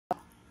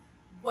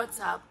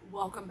What's up?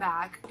 Welcome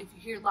back. If you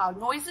hear loud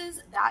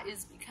noises, that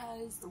is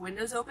because the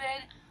window's open.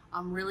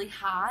 I'm really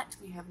hot.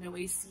 We have no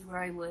AC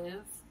where I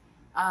live.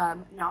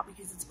 Not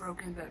because it's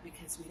broken, but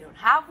because we don't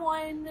have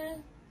one.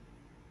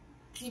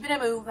 Keeping it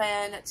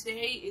moving.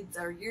 Today is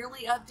our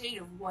yearly update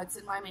of what's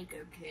in my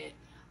makeup kit.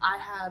 I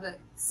have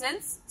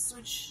since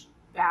switched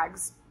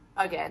bags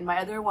again. My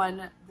other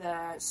one,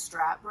 the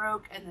strap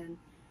broke and then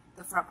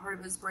the front part of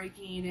it was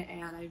breaking,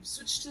 and I've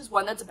switched to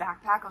one that's a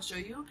backpack. I'll show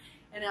you.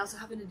 And I also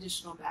have an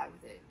additional bag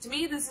with it. To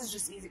me, this is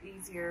just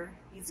easier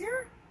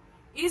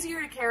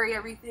to carry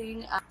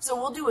everything. So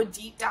we'll do a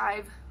deep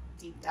dive.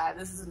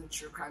 This isn't a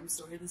true crime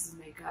story, this is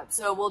makeup.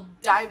 So we'll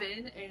dive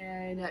in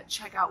and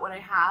check out what I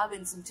have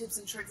and some tips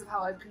and tricks of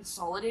how I've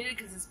consolidated,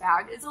 because this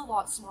bag is a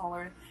lot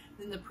smaller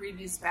than the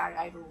previous bag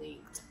I've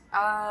linked.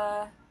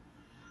 I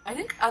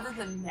think other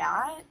than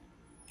that,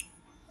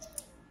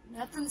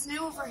 nothing's new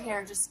over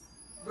here. Just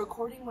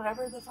recording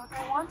whatever the fuck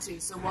I want to.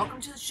 So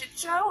welcome to the shit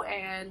show,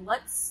 and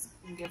let's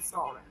get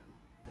started.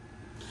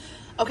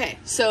 Okay,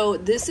 so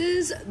this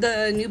is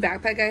the new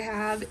backpack I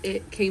have.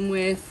 It came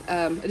with,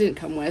 it didn't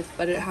come with,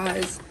 but it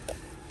has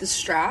the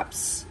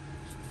straps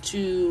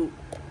to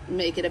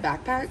make it a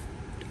backpack.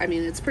 I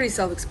mean, it's pretty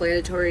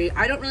self-explanatory.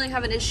 I don't really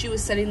have an issue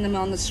with setting them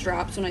on the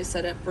straps when I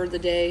set up for the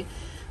day.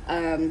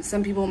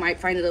 Some people might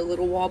find it a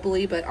little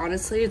wobbly, but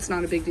honestly, it's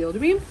not a big deal to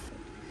me.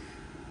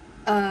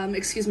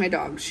 Excuse my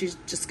dog, she's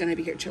just gonna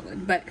be here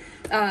chilling. But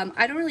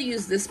I don't really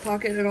use this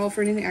pocket at all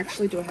for anything.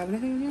 Actually, do I have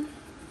anything in here?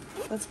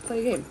 Let's play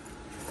a game.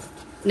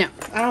 No,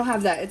 I don't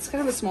have that. It's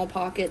kind of a small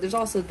pocket. There's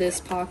also this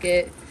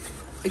pocket.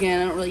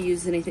 Again, I don't really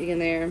use anything in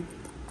there.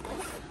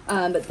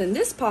 But then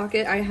this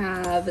pocket, I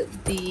have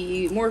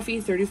the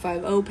Morphe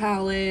 35O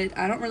palette.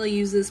 I don't really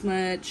use this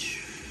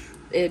much,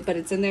 but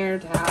it's in there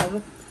to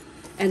have.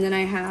 And then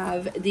I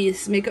have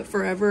this Makeup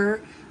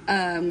Forever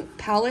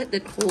palette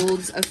that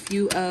holds a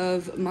few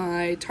of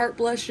my Tarte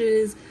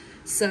blushes,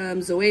 some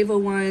Zoeva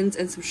ones,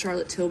 and some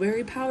Charlotte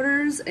Tilbury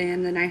powders.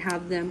 And then I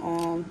have them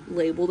all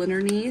labeled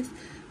underneath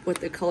what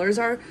the colors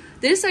are.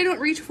 This I don't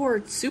reach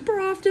for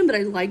super often, but I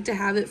like to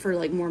have it for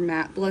like more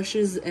matte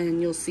blushes,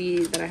 and you'll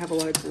see that I have a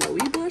lot of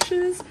glowy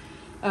blushes.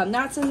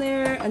 That's in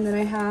there. And then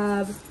I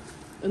have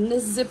in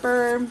this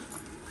zipper,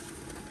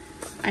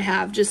 I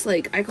have just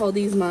like, I call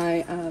these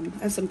my, I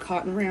have some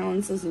cotton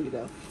rounds. Those need to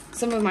go.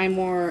 Some of my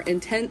more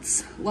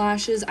intense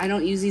lashes. I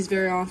don't use these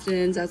very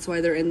often. That's why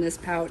they're in this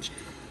pouch.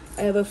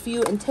 I have a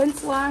few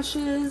intense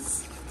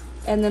lashes.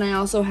 And then I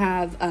also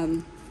have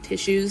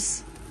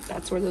tissues.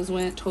 That's where those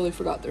went. Totally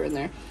forgot they're in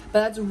there.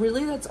 But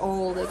that's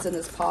all that's in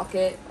this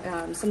pocket.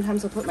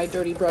 Sometimes I'll put my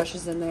dirty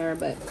brushes in there,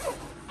 but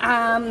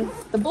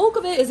the bulk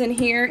of it is in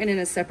here and in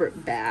a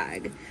separate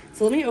bag.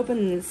 So let me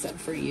open this up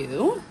for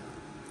you.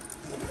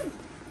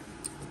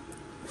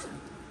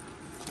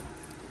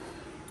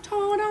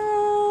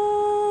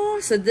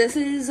 Ta-da! So this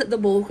is the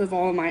bulk of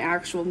all my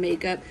actual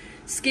makeup.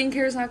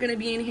 Skincare is not going to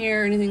be in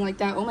here or anything like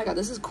that. Oh my god,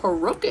 this is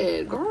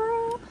crooked,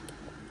 girl.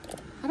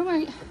 How do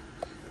I...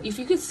 If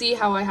you could see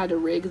how I had to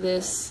rig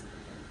this,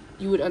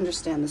 you would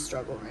understand the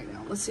struggle right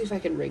now. Let's see if I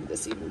can rig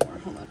this even more.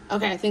 Hold on.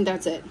 Okay, I think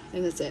that's it.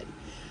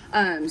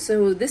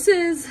 So this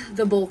is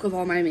the bulk of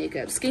all my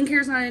makeup.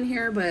 Skincare's not in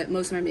here, but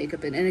most of my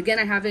makeup in. And again,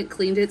 I haven't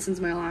cleaned it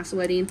since my last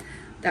wedding.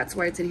 That's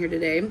why it's in here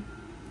today.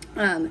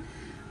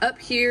 Up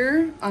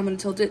here, I'm going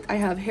to tilt it. I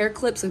have hair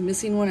clips. I'm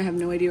missing one. I have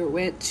no idea where it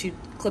went to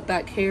clip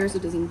back hair so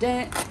it doesn't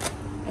dent.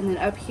 And then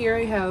up here,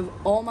 I have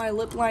all my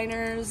lip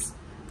liners,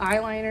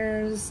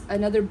 eyeliners,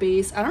 another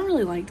base. I don't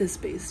really like this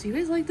base. Do you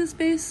guys like this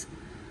base?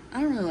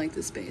 I don't really like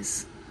this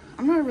base.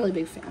 I'm not a really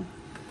big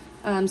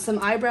fan. Some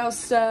eyebrow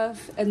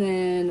stuff, and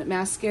then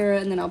mascara,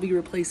 and then I'll be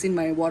replacing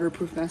my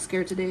waterproof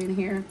mascara today in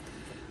here.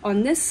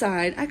 On this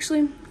side,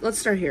 actually, let's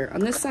start here. On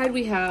this side,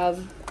 I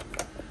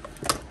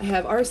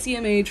have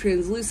RCMA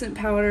translucent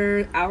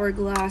powder,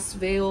 Hourglass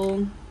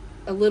Veil,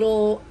 a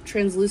little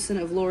translucent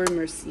of Laura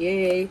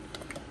Mercier.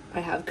 I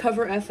have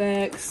Cover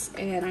FX,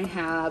 and I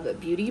have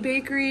Beauty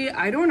Bakery.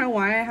 I don't know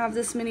why I have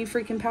this many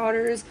freaking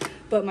powders,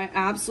 but my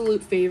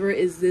absolute favorite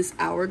is this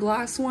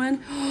Hourglass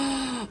one.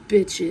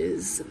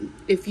 Bitches,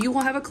 if you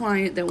have a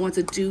client that wants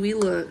a dewy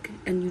look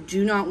and you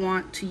do not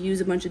want to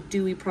use a bunch of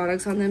dewy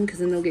products on them because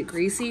then they'll get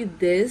greasy,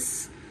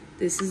 this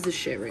is the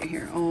shit right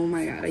here. Oh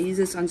my god, I use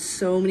this on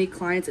so many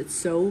clients. It's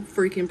so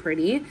freaking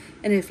pretty.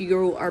 And if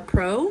you are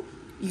pro,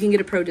 you can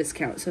get a pro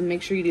discount, so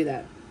make sure you do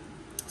that.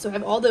 So I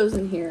have all those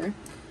in here.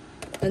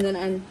 And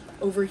then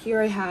over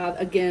here I have,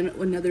 again,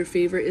 another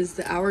favorite is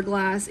the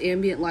Hourglass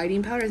Ambient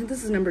Lighting Powder. I think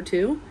this is number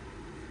 2.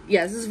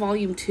 Yeah, this is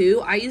volume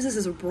 2. I use this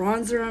as a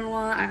bronzer on a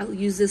lot. I'll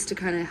use this to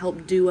kind of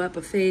help do up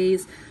a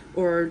face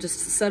or just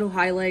subtle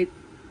highlight.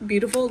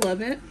 Beautiful,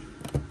 love it.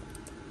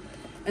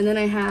 And then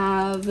I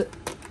have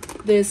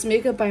this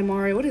Makeup by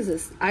Mari. What is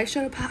this?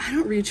 Eyeshadow palette. I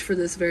don't reach for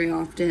this very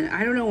often.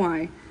 I don't know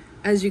why,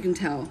 as you can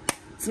tell.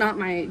 It's not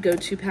my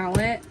go-to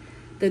palette.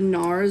 The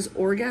NARS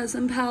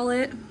Orgasm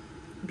palette.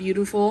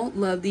 Beautiful,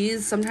 love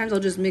these. Sometimes I'll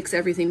just mix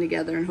everything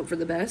together and hope for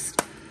the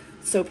best.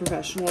 So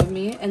professional of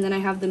me. And then I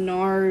have the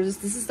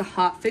NARS, this is the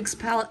Hot Fix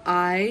palette.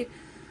 I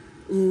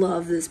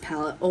love this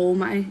palette. Oh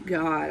my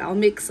god. I'll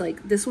mix,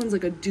 like, this one's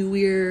like a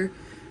dewier,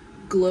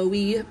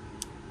 glowy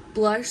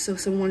blush, so if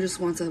someone just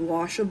wants a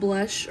wash of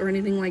blush or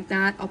anything like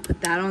that, I'll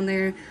put that on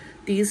there.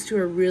 These two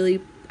are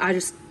really,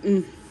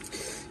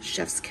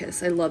 chef's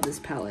kiss. I love this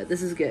palette.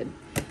 This is good.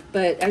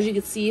 But as you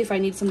can see, if I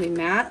need something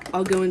matte,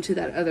 I'll go into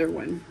that other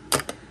one.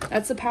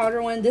 That's the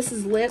powder one. This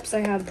is lips. I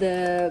have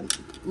the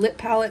lip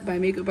palette by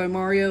Makeup by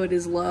Mario. It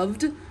is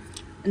loved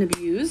and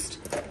abused.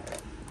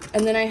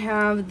 And then I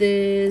have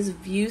this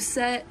View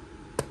Set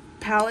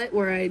palette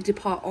where I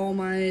depot all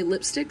my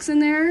lipsticks in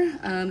there.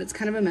 It's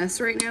kind of a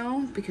mess right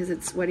now because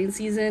it's wedding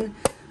season.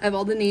 I have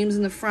all the names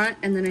in the front,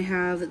 and then I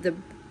have the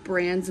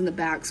brands in the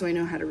back so I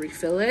know how to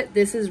refill it.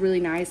 This is really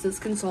nice. It's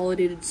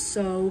consolidated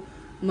so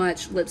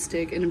much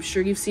lipstick, and I'm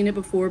sure you've seen it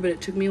before, but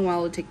it took me a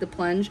while to take the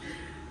plunge.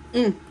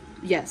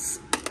 Yes.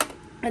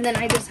 And then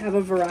I just have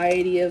a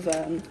variety of,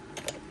 a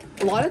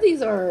lot of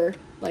these are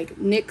like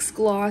NYX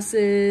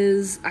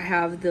glosses. I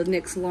have the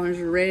NYX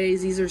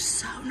lingeries. These are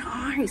so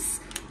nice.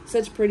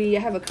 Such pretty.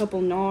 I have a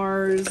couple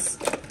NARS.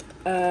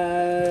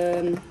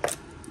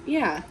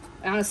 Yeah,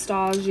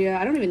 Anastasia.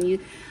 I don't even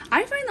need,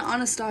 I find the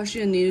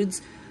Anastasia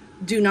nudes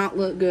do not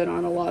look good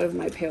on a lot of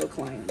my pale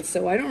clients,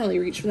 so I don't really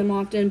reach for them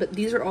often, but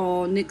these are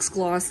all NYX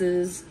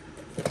glosses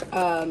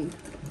and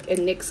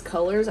NYX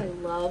colors. I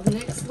love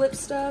NYX lip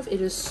stuff.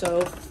 It is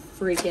so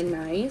freaking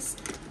nice.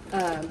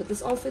 But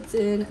this all fits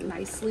in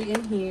nicely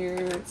in here.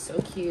 It's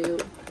so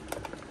cute.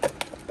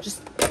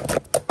 Just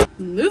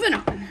moving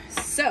on.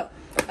 So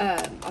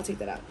I'll take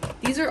that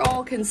out. These are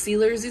all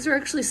concealers. These are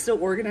actually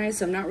still organized,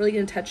 so I'm not really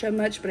going to touch them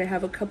much, but I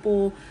have a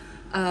couple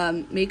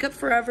Makeup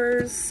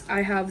Forevers.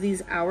 I have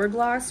these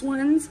Hourglass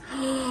ones.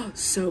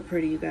 So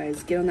pretty, you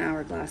guys. Get on the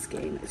Hourglass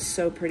game. It's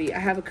so pretty. I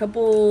have a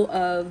couple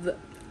of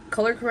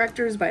color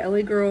correctors by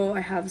LA Girl.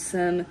 I have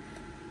some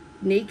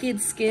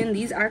Naked Skin.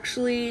 These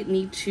actually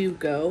need to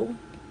go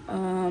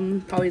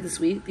probably this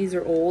week. These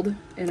are old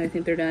and I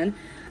think they're done.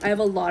 I have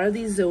a lot of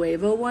these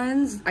Zoeva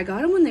ones. I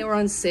got them when they were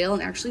on sale,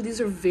 and actually these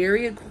are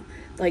very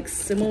like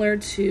similar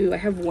to, I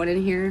have one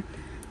in here,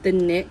 the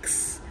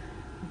NYX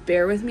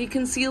Bear With Me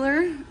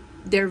concealer.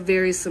 They're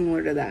very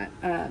similar to that.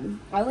 I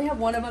only have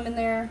one of them in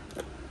there.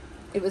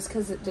 It was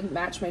because it didn't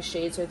match my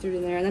shade, so I threw it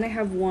in there. And then I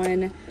have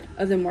one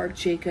of the Marc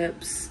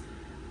Jacobs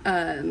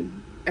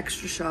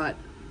Extra Shot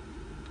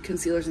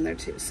concealers in there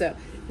too. So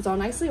it's all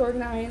nicely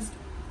organized.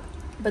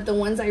 But the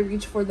ones I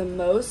reach for the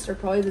most are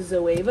probably the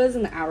Zoevas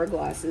and the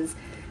Hourglasses.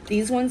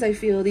 These ones I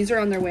feel, these are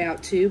on their way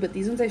out too, but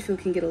these ones I feel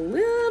can get a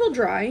little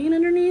drying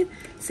underneath.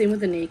 Same with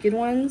the Naked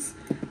ones.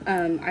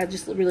 I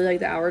just really like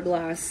the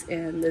Hourglass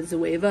and the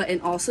Zoeva,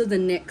 and also the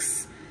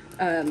NYX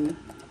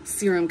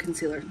Serum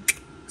Concealer.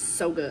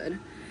 So good.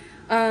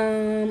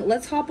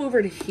 Let's hop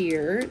over to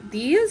here.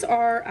 These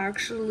are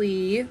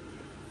actually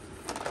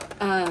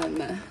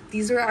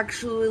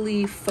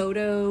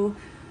photo,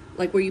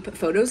 like where you put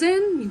photos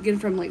in. You get them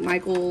from like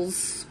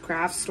Michael's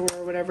craft store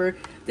or whatever.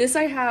 This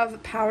I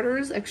have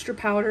powders, extra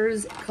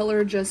powders, color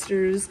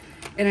adjusters,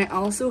 and I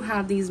also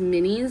have these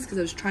minis because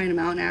I was trying them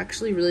out and I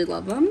actually really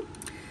love them.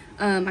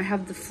 I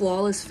have the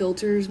Flawless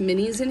Filters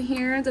minis in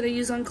here that I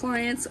use on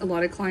clients. A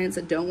lot of clients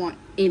that don't want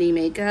any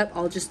makeup,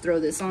 I'll just throw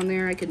this on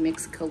there. I could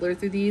mix color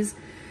through these.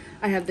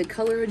 I have the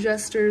color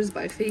adjusters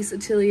by Face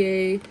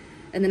Atelier,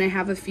 and then I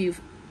have a few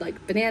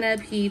like banana,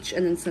 peach,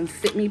 and then some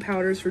Fit Me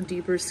powders for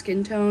deeper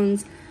skin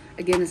tones.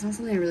 Again, it's not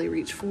something I really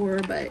reach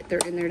for, but they're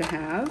in there to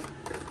have.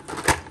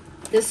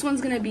 This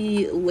one's gonna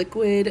be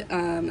liquid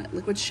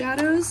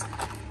shadows,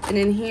 and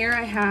in here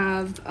I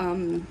have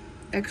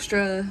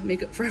extra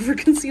Makeup Forever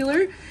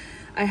concealer.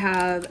 I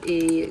have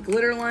a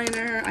glitter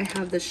liner. I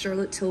have the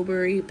Charlotte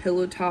Tilbury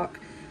Pillow Talk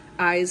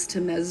Eyes to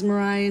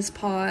Mesmerize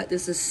pot.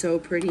 This is so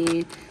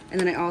pretty. And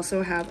then I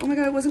also have, oh my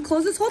god, it wasn't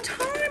closed this whole time.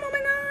 Oh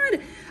my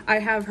god. I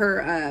have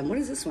her, what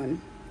is this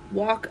one?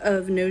 Walk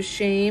of No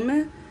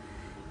Shame.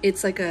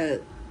 It's like a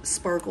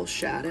sparkle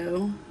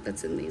shadow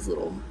that's in these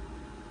little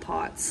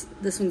pots.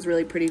 This one's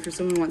really pretty for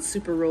someone who wants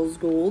super rose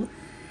gold.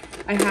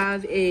 I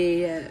have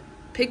a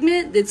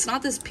pigment. It's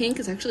not this pink.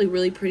 It's actually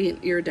really pretty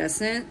and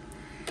iridescent.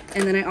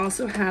 And then I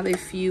also have a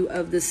few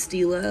of the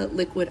Stila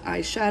liquid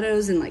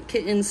eyeshadows in like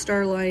Kitten,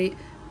 Starlight,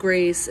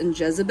 Grace, and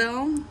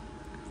Jezebel.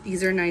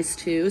 These are nice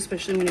too,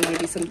 especially when you want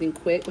to do something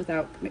quick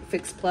without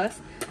Fix Plus.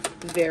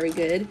 Very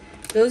good.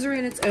 Those are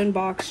in its own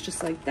box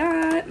just like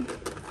that.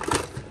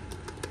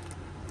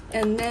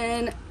 And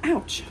then,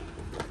 ouch.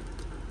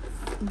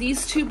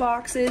 These two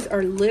boxes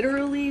are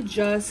literally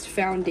just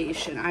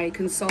foundation. I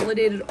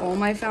consolidated all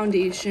my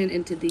foundation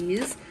into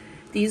these.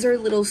 These are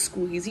little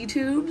squeezy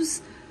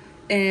tubes,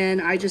 and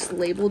I just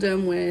labeled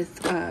them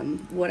with I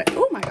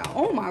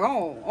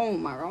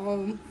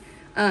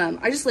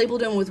just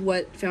labeled them with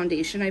what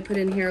foundation I put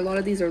in here. A lot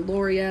of these are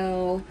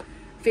L'Oreal,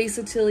 Face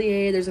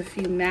Atelier. There's a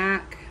few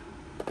MAC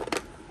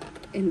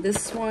in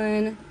this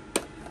one.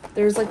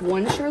 There's like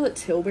one Charlotte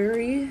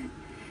Tilbury.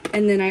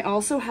 And then I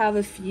also have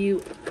a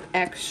few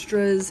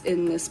extras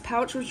in this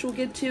pouch, which we'll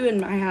get to.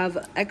 And I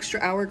have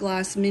extra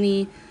Hourglass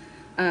mini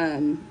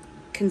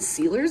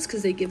concealers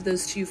because they give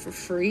those to you for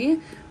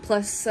free,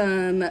 plus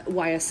some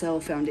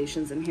YSL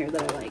foundations in here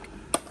that I like.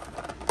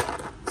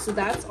 So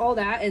that's all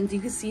that, and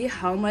you can see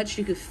how much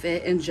you could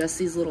fit in just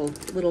these little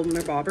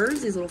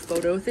bobbers, these little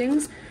photo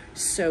things.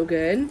 So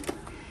good.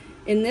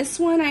 In this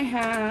one, I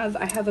have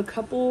a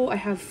couple. I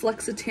have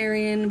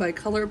Flexitarian by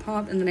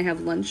ColourPop, and then I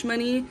have Lunch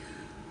Money.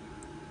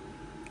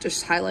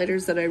 Just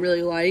highlighters that I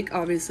really like.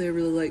 Obviously, I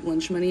really like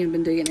Lunch Money. I've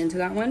been digging into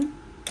that one.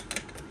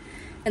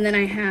 And then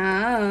I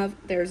have,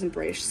 there's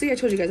Embrace. See, I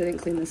told you guys I didn't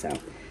clean this out.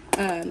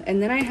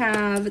 And then I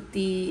have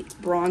the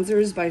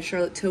bronzers by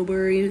Charlotte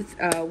Tilbury,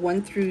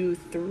 1 through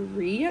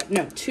 3.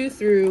 No,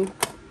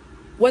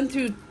 1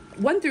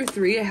 through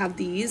 3. I have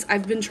these.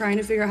 I've been trying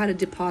to figure out how to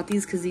depot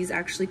these because these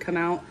actually come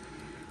out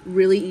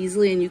really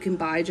easily and you can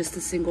buy just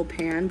a single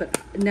pan, but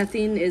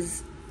nothing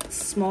is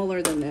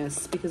smaller than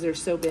this because they're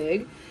so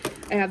big.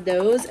 I have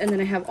those, and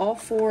then I have all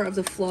 4 of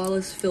the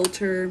Flawless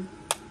Filter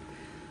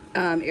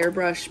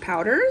airbrush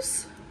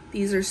powders.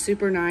 These are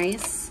super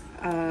nice.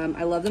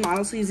 I love them. I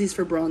also use these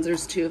for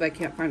bronzers too if I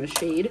can't find a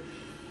shade.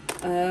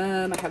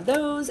 I have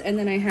those, and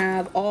then I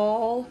have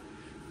I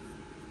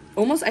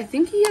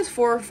think he has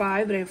 4 or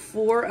 5, but I have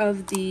 4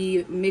 of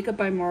the Makeup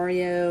by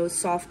Mario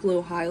Soft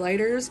Glow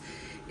highlighters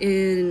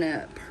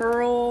in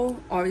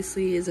Pearl.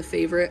 Obviously is a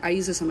favorite. I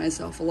use this on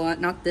myself a lot.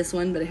 Not this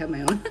one, but I have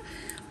my own.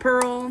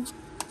 Pearl,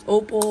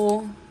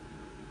 Opal,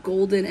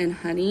 Golden, and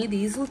Honey.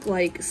 These look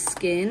like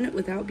skin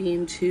without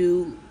being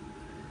too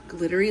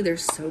glittery. They're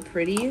so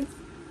pretty.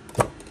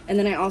 And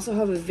then I also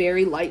have a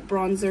very light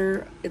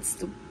bronzer.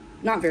 It's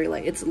not very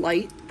light. It's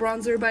light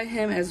bronzer by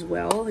him as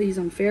well. He's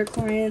on Fair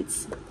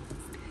Clients.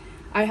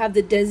 I have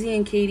the Desi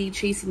and Katie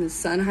Chasing the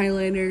Sun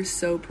highlighter.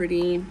 So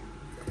pretty.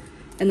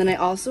 And then I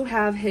also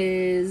have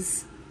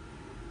his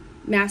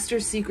Master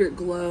Secret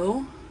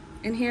Glow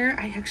in here.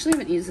 I actually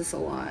haven't used this a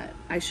lot.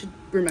 I should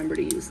remember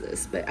to use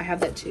this, but I have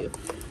that too.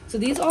 So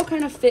these all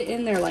kind of fit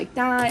in there like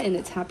that, and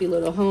it's Happy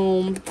Little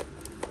Home,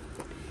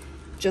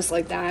 just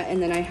like that.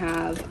 And then I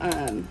have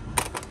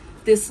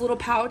this little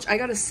pouch. I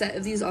got a set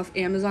of these off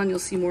Amazon. You'll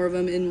see more of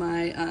them in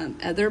my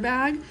other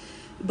bag.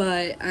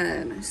 But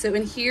so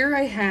in here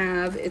I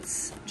have,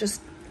 it's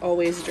just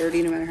always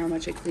dirty no matter how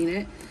much I clean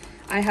it.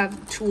 I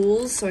have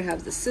tools, so I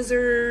have the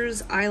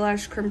scissors,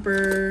 eyelash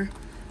crimper,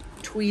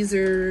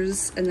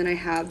 tweezers, and then I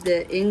have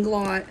the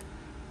Inglot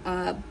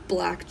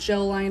black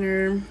gel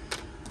liner.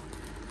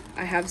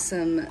 I have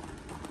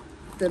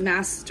the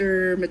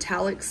Master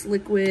Metallics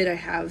liquid. I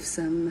have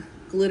some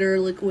glitter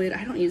liquid.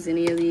 I don't use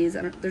any of these.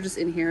 They're just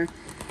in here.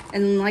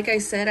 And then, like I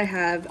said, I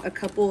have a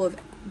couple of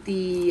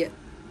the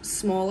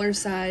smaller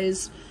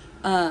sized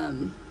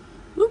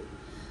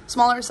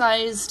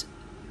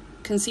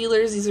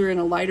concealers. These are in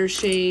a lighter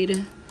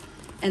shade.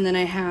 And then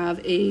I have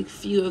a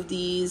few of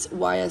these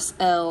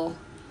YSL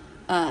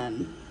I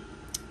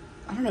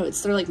don't know,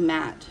 they're like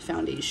matte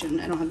foundation.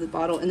 I don't have the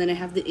bottle. And then I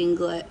have the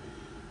Inglot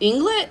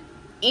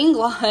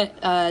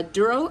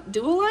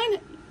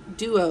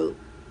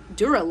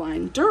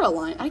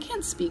Duraline. I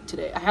can't speak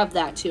today. I have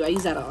that too. I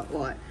use that a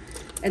lot.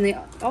 And they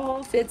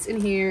all fits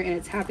in here, and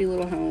it's Happy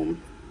Little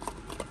Home.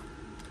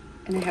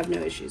 And I have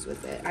no issues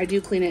with it. I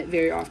do clean it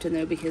very often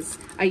though, because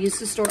I used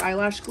to store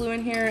eyelash glue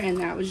in here, and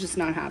that was just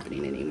not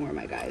happening anymore,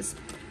 my guys.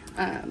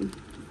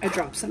 I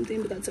dropped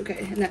something, but that's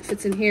okay. And that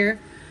fits in here.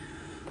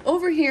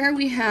 Over here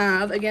we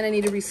have, again, I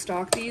need to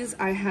restock these.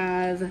 I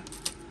have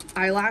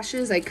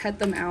eyelashes. I cut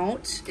them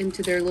out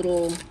into their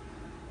little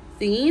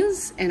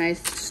thingies, and I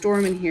store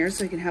them in here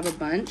so I can have a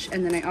bunch.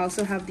 And then I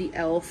also have the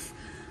e.l.f.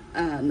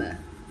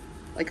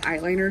 like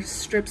eyeliner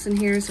strips in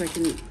here, so I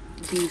can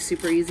be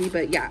super easy.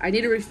 But yeah, I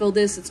need to refill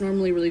this. It's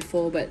normally really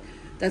full, but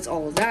that's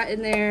all of that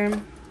in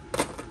there.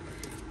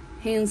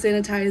 Hand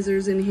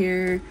sanitizers in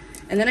here.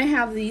 And then I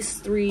have these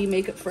 3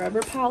 Makeup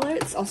Forever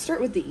palettes. I'll start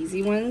with the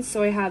easy ones.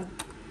 So I have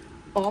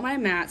all my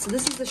mattes. So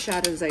this is the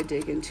shadows I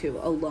dig into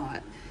a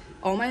lot.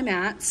 All my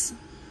mattes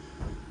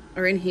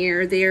are in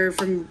here. They're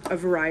from a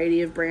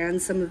variety of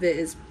brands. Some of it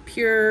is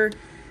Pure.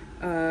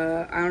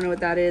 I don't know what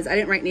that is. I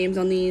didn't write names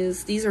on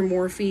these. These are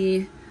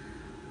Morphe.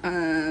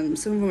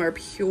 Some of them are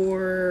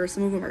Pure.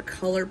 Some of them are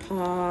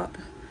ColourPop.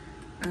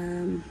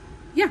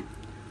 Yeah,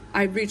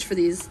 I reach for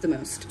these the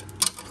most.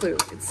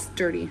 Clearly, it's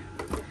dirty.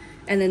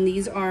 And then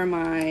these are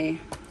my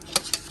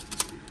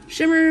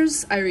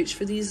shimmers. I reach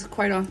for these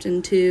quite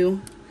often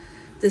too.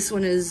 This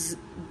one is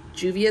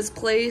Juvia's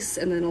Place,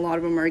 and then a lot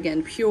of them are,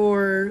 again,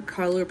 Pure,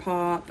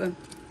 ColourPop.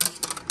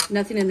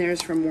 Nothing in there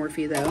is from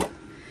Morphe though.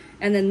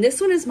 And then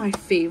this one is my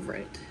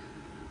favorite.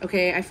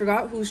 Okay, I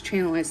forgot whose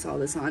channel I saw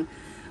this on,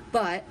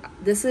 but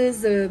this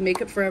is the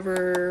Makeup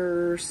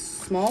Forever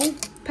small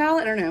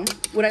palette. I don't know.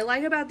 What I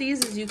like about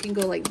these is you can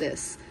go like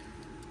this,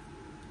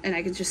 and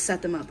I can just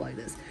set them up like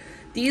this.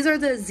 These are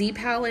the Z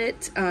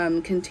palette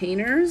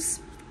containers.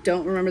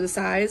 Don't remember the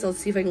size. I'll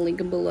see if I can link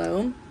them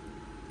below.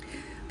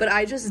 But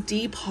I just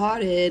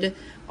depotted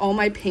all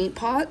my paint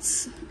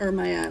pots, or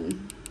my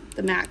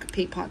the MAC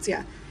paint pots,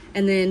 yeah.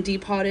 And then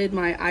depotted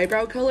my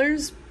eyebrow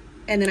colors.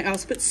 And then I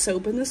also put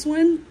soap in this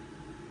one.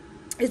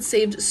 It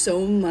saved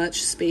so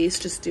much space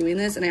just doing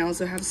this, and I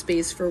also have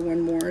space for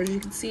one more, as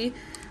you can see.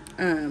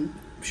 I'm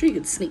sure you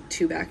could sneak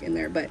 2 back in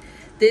there, but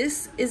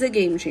this is a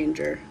game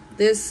changer.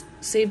 This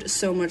saved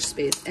so much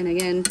space, and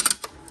again,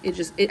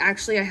 it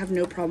actually, I have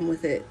no problem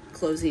with it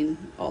closing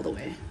all the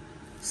way.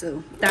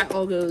 So that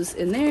all goes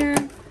in there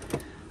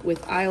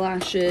with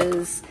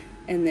eyelashes,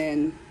 and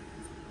then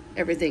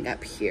everything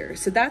up here.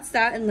 So that's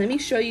that, and let me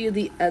show you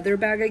the other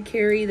bag I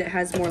carry that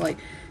has more like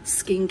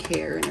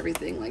skincare and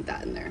everything like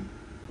that in there.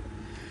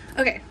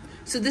 Okay,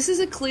 so this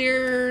is a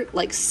clear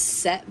like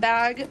set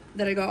bag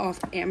that I got off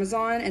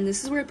Amazon, and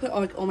this is where I put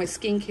all my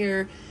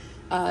skincare,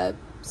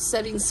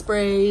 setting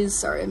sprays.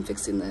 Sorry, I'm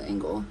fixing the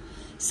angle.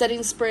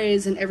 Setting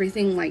sprays and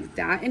everything like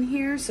that in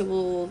here. So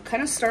we'll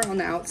kind of start on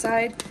the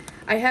outside.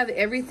 I have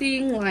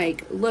everything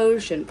like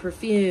lotion,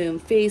 perfume,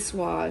 face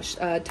wash,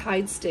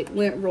 Tide stick,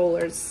 lint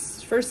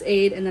rollers, first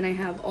aid, and then I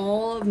have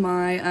all of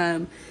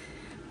my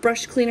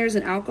brush cleaners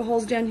and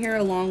alcohols down here,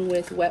 along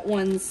with Wet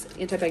Ones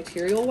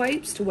antibacterial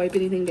wipes to wipe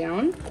anything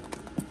down.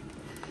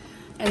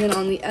 And then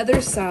on the other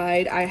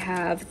side, I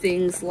have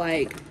things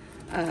like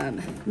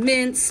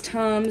mints,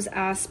 Tums,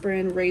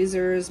 aspirin,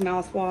 razors,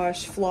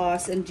 mouthwash,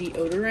 floss, and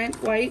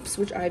deodorant wipes,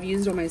 which I've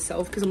used on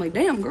myself because I'm like,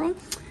 damn girl,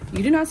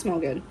 you do not smell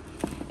good.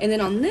 And then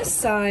on this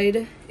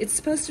side, it's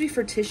supposed to be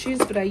for tissues,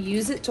 but I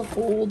use it to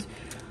hold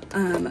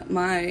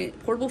my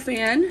portable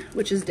fan,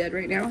 which is dead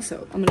right now,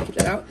 so I'm gonna keep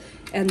that out.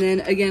 And then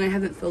again, I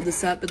haven't filled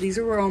this up, but these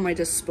are where all my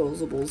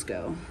disposables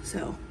go.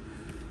 So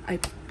I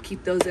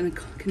keep those in a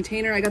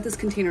container. I got this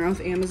container off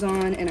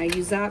Amazon, and I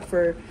use that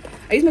for,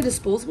 I use my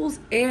disposables,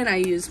 and I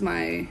use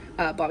my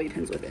bobby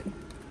pins with it.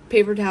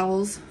 Paper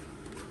towels,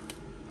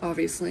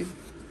 obviously.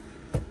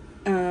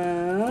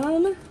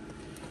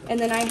 And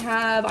then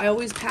I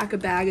always pack a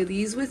bag of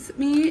these with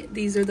me.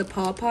 These are the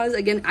Paw Paws.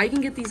 Again, I can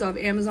get these off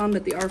Amazon,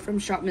 but they are from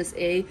Shop Miss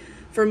A.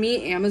 For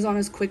me, Amazon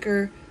is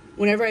quicker.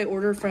 Whenever I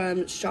order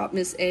from Shop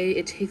Miss A,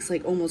 it takes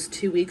like almost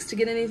 2 weeks to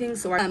get anything.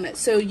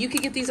 So you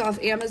could get these off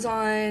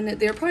Amazon.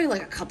 They're probably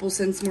like a couple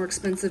cents more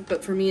expensive,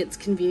 but for me, it's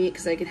convenient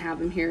because I can have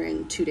them here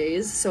in 2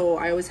 days. So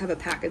I always have a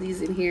pack of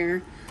these in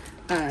here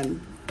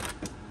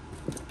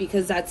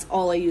because that's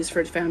all I use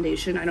for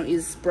foundation. I don't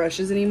use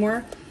brushes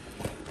anymore.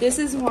 This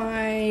is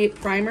my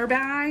primer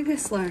bag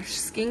slash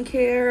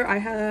skincare. I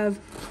have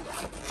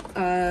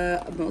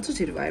a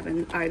multitude of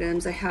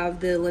items. I have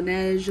the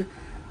Laneige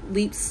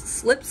the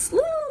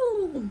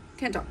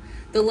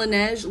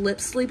Laneige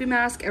lip sleeping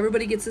mask.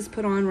 Everybody gets this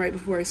put on right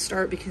before I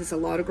start because a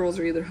lot of girls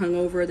are either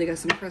hungover, they got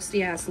some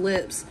crusty ass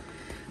lips.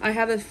 I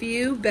have a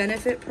few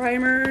Benefit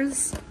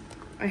primers.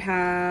 I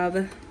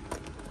have,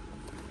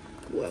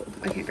 whoa,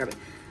 I can't grab it.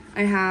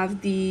 I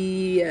have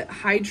the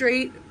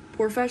Hydrate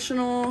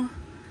Professional.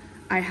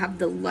 I have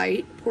the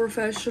Light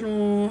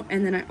Professional,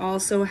 and then I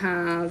also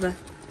have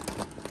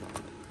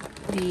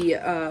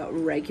the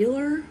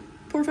regular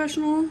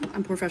Professional.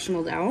 I'm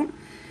professionaled out.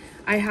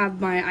 I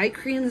have my eye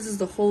cream. This is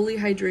the Holy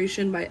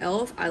Hydration by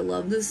e.l.f. I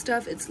love this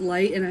stuff. It's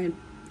light, and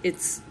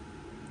it's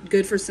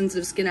good for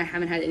sensitive skin. I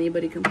haven't had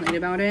anybody complain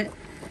about it.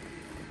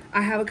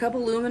 I have a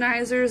couple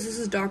luminizers. This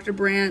is Dr.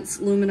 Brandt's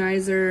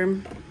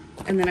luminizer,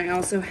 and then I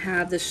also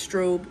have the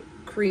strobe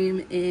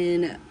cream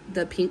in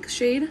the pink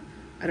shade.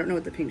 I don't know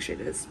what the pink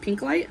shade is.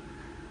 Pink Light.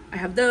 I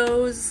have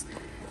those.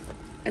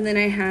 And then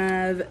I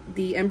have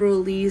the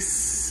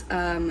Embryolisse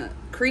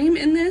cream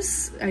in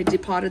this. I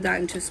depotted that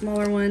into a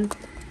smaller one.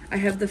 I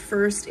have the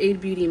First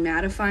Aid Beauty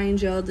mattifying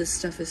gel. This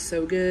stuff is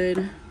so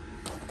good.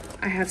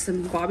 I have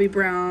some Bobbi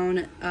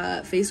Brown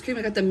face cream.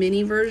 I got the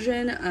mini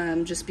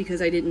version just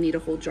because I didn't need a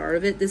whole jar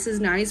of it. This is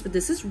nice, but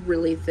this is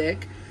really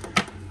thick.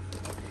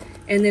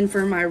 And then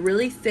for my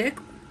really thick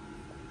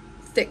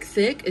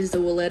is the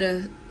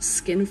Willetta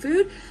Skin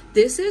Food.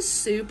 This is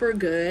super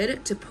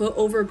good to put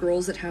over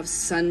girls that have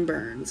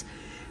sunburns,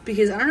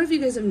 because I don't know if you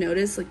guys have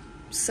noticed, like,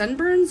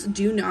 sunburns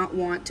do not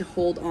want to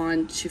hold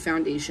on to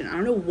foundation. I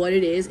don't know what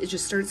it is. It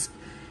just starts,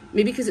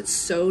 maybe because it's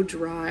so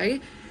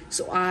dry.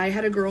 So I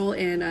had a girl,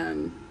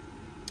 and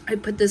I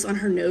put this on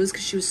her nose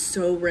because she was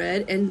so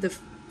red, and the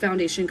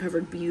foundation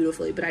covered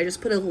beautifully, but I just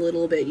put a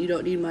little bit. You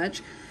don't need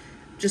much.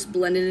 Just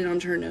blended it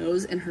onto her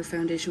nose, and her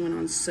foundation went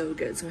on so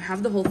good. So I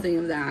have the whole thing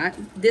of that.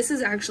 This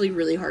is actually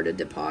really hard to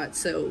depot,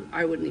 so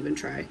I wouldn't even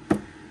try.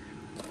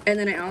 And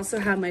then I also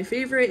have my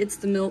favorite. It's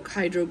the Milk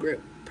Hydro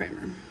Grip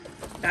Primer.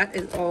 That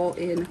is all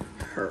in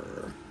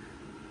her.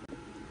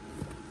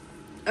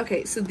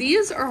 Okay, so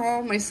these are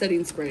all my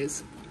setting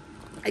sprays.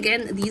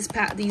 Again, these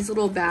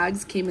little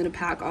bags came in a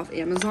pack off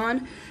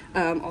Amazon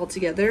all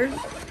together.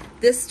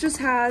 This just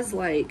has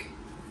like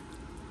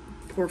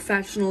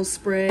professional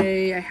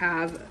spray. I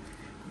have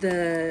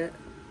the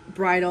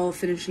bridal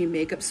finishing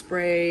makeup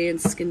spray in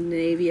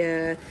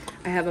Scandinavia.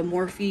 I have a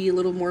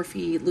little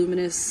Morphe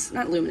luminous,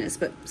 not luminous,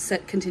 but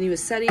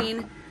continuous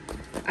setting.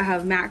 I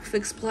have MAC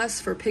Fix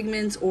Plus for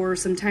pigments, or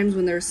sometimes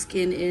when their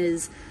skin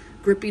is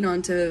gripping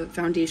onto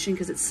foundation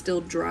because it's still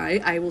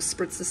dry, I will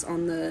spritz this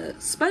on the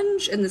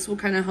sponge, and this will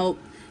kind of help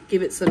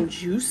give it some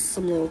juice,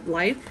 some little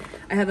life.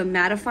 I have a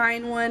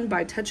mattifying one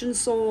by Touch and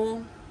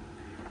Soul.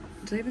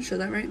 Did I even show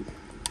that right?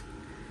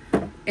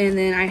 And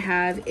then I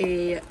have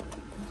a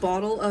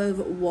bottle of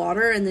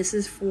water, and this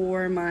is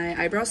for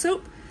my eyebrow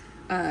soap.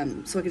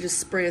 So I could just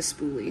spray a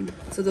spoolie.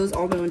 So those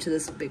all go into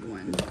this big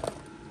one.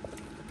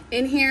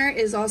 In here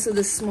is also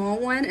the small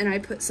one, and I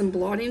put some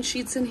blotting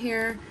sheets in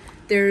here.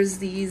 There's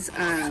these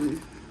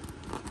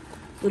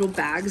little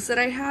bags that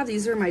I have.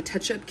 These are my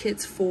touch-up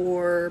kits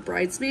for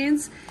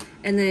bridesmaids.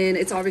 And then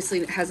it's obviously,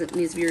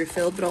 needs to be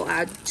refilled, but I'll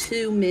add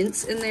 2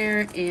 mints in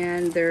there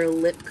and their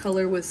lip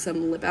color with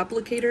some lip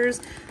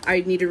applicators.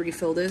 I need to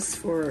refill this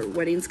for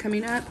weddings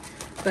coming up,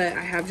 but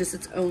I have just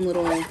its own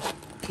little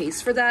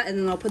case for that. And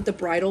then I'll put the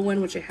bridal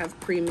one, which I have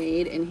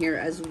pre-made, in here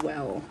as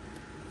well.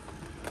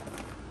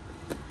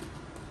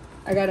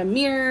 I got a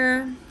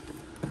mirror.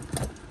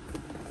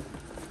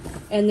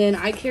 And then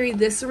I carry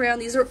this around.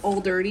 These are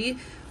all dirty,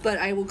 but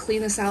I will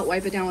clean this out,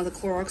 wipe it down with a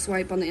Clorox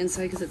wipe on the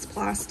inside because it's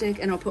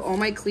plastic, and I'll put all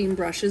my clean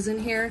brushes in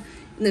here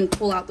and then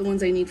pull out the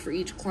ones I need for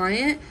each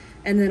client,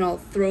 and then I'll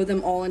throw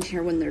them all in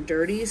here when they're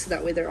dirty, so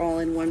that way they're all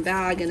in one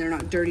bag and they're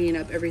not dirtying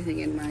up everything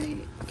in my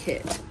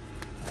kit.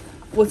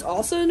 What's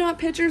also not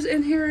pictures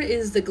in here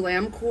is the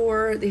Glam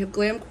Core. They have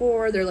Glam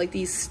Core. They're like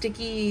these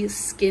sticky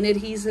skin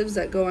adhesives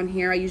that go on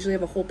here. I usually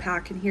have a whole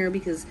pack in here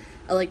because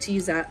I like to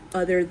use that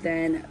other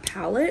than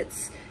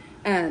palettes.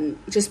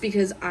 Just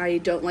because I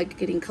don't like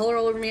getting color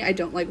all over me. I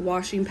don't like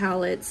washing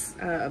palettes.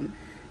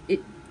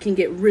 It can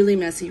get really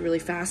messy really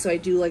fast, so I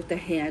do like the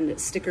hand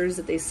stickers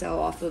that they sell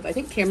off of, I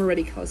think, Camera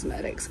Ready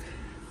Cosmetics.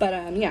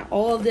 But yeah,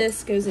 all of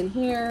this goes in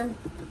here,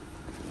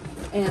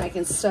 and I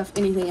can stuff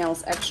anything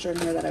else extra in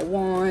here that I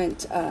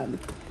want.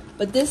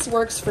 But this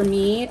works for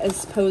me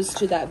as opposed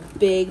to that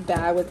big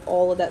bag with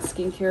all of that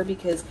skincare,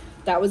 because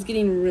that was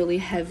getting really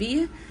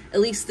heavy. At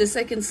least this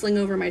I can sling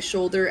over my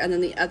shoulder, and then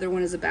the other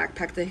one is a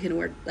backpack that I can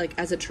wear like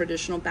as a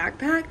traditional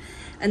backpack.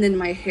 And then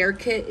my hair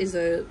kit is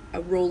a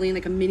rolling,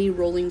 like a mini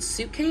rolling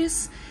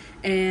suitcase.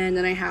 And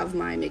then I have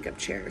my makeup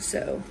chair.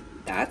 So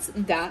that's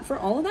that for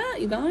all of that,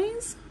 you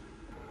guys.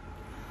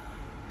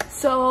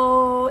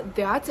 So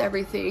that's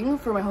everything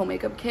for my whole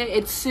makeup kit.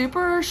 It's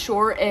super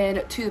short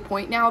and to the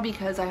point now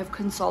because I have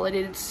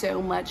consolidated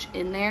so much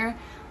in there.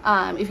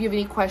 If you have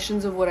any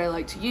questions of what I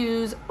like to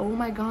use, oh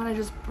my god, I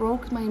just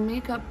broke my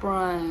makeup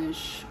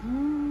brush.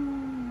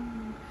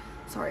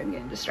 Sorry, I'm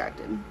getting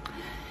distracted.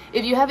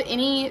 If you have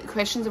any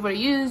questions of what I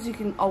use, you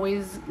can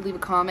always leave a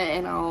comment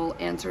and I'll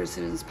answer as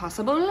soon as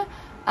possible.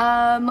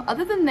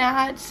 Other than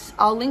that,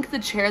 I'll link the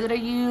chair that I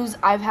use.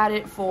 I've had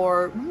it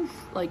for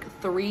like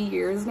 3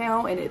 years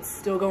now and it's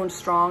still going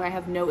strong. I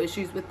have no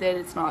issues with it.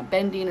 It's not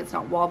bending, it's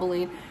not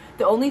wobbling.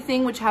 The only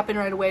thing which happened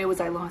right away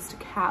was I lost a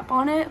cap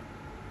on it.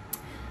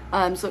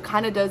 So it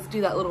kind of does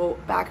do that little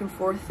back and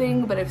forth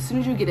thing, but as soon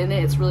as you get in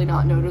it, it's really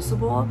not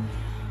noticeable.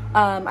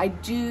 I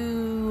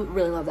do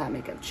really love that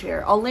makeup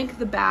chair. I'll link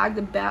the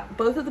bag.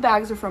 Both of the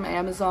bags are from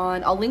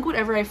Amazon. I'll link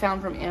whatever I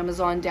found from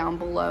Amazon down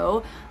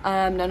below.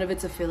 None of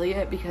it's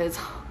affiliate because,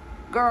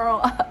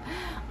 girl,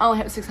 I only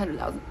have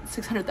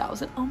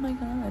 600,000. Oh my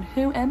god,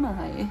 who am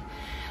I?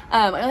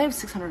 I only have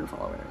 600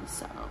 followers,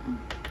 so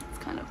it's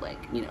kind of like,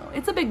 you know,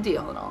 it's a big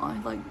deal and all. I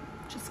like.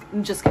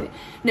 Just kidding.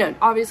 No,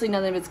 obviously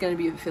none of it's going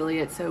to be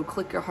affiliate, so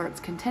click your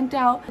heart's content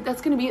out.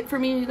 That's going to be it for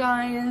me, you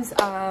guys.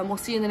 We'll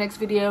see you in the next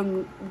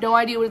video. No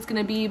idea what it's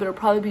going to be, but it'll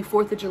probably be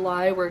 4th of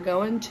July. We're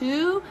going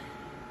to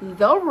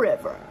the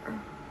river.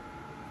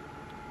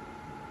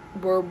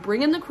 We're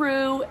bringing the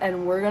crew,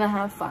 and we're going to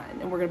have fun,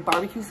 and we're going to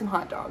barbecue some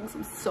hot dogs.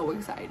 I'm so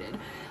excited.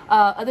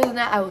 Other than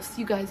that, I will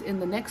see you guys in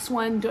the next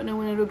one. Don't know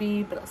when it'll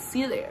be, but I'll see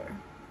you there.